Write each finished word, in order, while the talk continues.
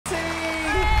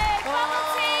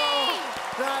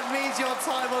means your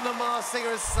time on The Masked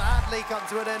Singer has sadly come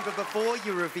to an end, but before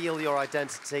you reveal your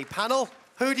identity, panel,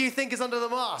 who do you think is under the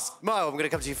mask? Mo, I'm going to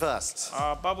come to you first.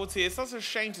 Bubble Tea, it's such a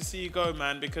shame to see you go,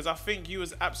 man, because I think you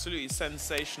was absolutely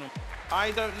sensational.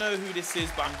 I don't know who this is,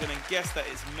 but I'm going to guess that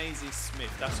it's Maisie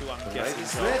Smith. That's who I'm guessing. Maisie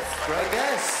Smith, great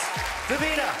guess.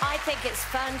 Davina. I think it's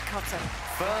Fern Cotton.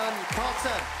 Fern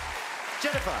Cotton.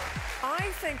 Jennifer.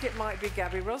 I think it might be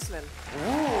Gabby Roslin.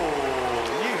 Ooh,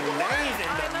 you laid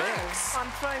in the mix. I'm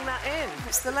throwing that in.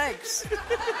 It's the legs.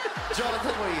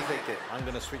 Jonathan, what are you thinking? I'm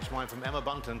going to switch mine from Emma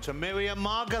Bunton to Miriam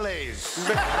Margolyes.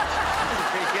 Miriam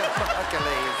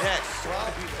Margolyes. Yes. Well,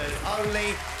 there's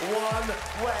only one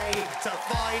way to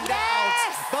find out.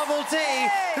 Bubble Tea,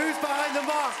 who's behind the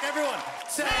mask? Everyone,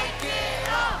 take it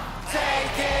up,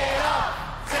 take it up,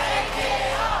 take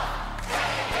it up.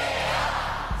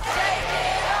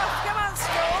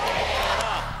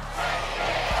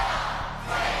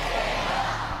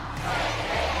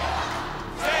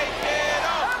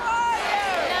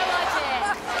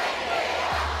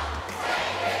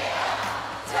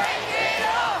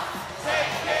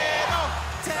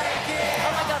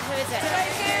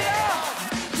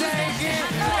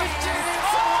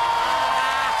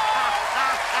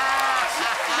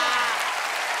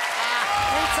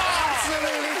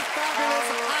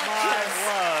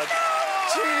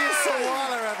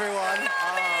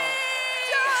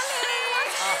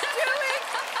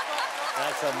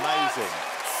 That's amazing.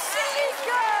 Silly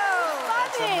girl!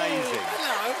 That's amazing.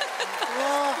 Hello.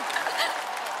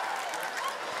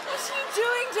 What's you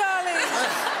doing, darling?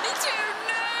 I don't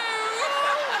know.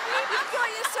 You've got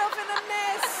yourself in a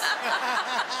mess.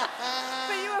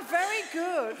 But you were very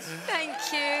good. Thank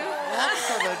you. What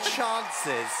are the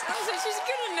chances? Also, she's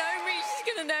gonna know me. She's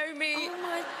gonna know me. Oh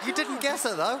my God. You didn't guess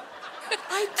her, though.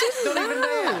 I didn't Not even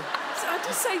there. So I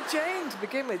just say Jane to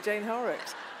begin with, Jane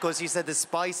Horrocks. Of course, you said the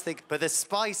spice thing, but the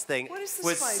spice thing was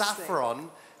spice saffron,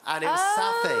 and it was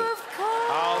sappy. Of course.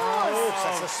 Oh,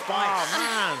 that's a spice. Oh,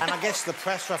 man. And I guess the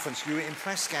press reference, you were in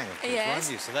press gang, of course, Yes.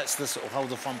 weren't you? So that's the sort of hold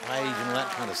the front page and all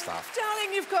that kind of stuff.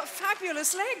 Darling, you've got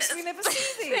fabulous legs. We never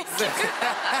see these.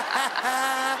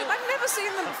 I've never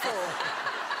seen them before.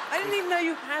 I didn't even know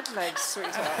you had legs,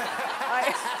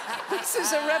 sweetheart. This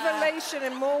is a revelation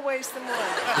in more ways than one.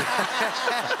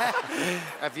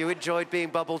 Have you enjoyed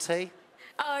being Bubble Tea?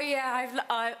 Oh yeah,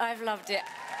 I've loved it.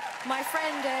 My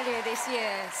friend earlier this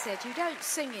year said, "You don't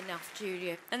sing enough,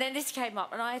 Julia." And then this came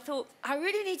up, and I thought, I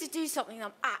really need to do something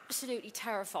I'm absolutely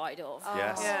terrified of.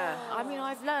 Yes. Yeah. I mean,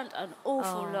 I've learned an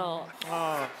awful lot.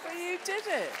 Well, you did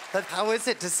it. But how is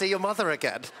it to see your mother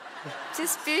again?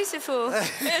 Just beautiful. But,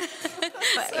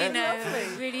 you know,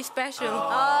 lovely. really special.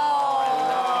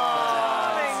 Darling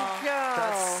girl.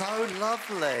 That's so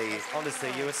lovely.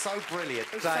 Honestly, you were so brilliant.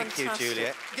 Thank you, fantastic.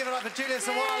 Julia. Give it up for Julia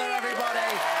Sawalha,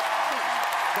 everybody.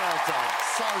 Well done.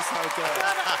 So good.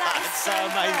 It's so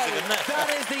amazing, isn't it? That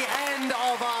is the end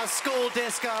of our school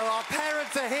disco. Our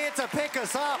parents are here to pick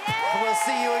us up. And we'll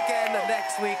see you again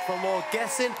next week for more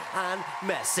guessing and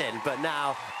messing. But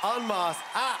now, unmasked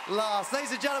at last.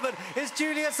 Ladies and gentlemen, it's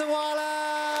Julia Sawalha.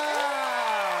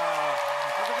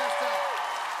 Have a best day.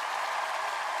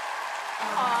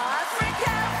 Freak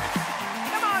out.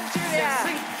 Come on, Julia.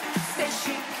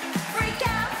 Freak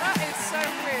out. That is so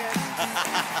weird.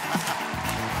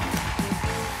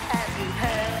 Have you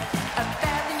heard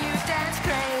about the new dance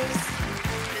craze?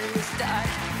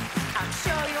 I'm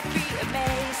sure you'll be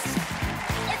amazed.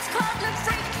 It's called the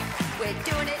freak. We're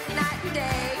doing it night and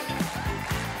day.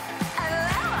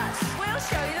 Allow us, we'll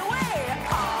show you the way.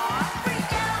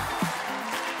 Freak out.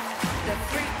 The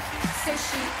freak says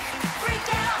chic. Freak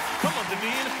out. Come on, to be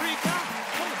in a freak out.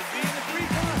 Come on, to be in a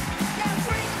freak out. Yeah,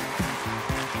 freak.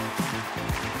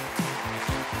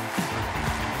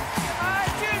 Come on,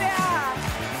 Julia.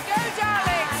 Go,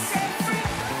 darling. Say freak.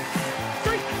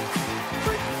 Freak.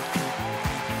 Freak.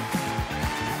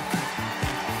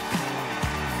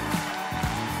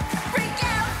 Freak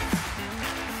out.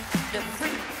 The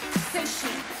freak says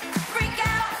chic. Freak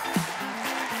out.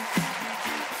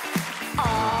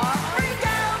 Freak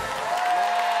out.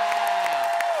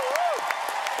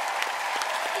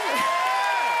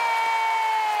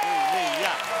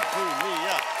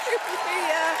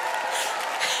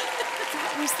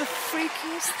 That was the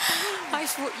freakiest thing. I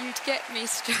thought you'd get me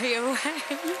straight away.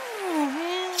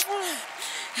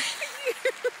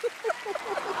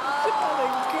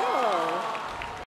 Darling girl.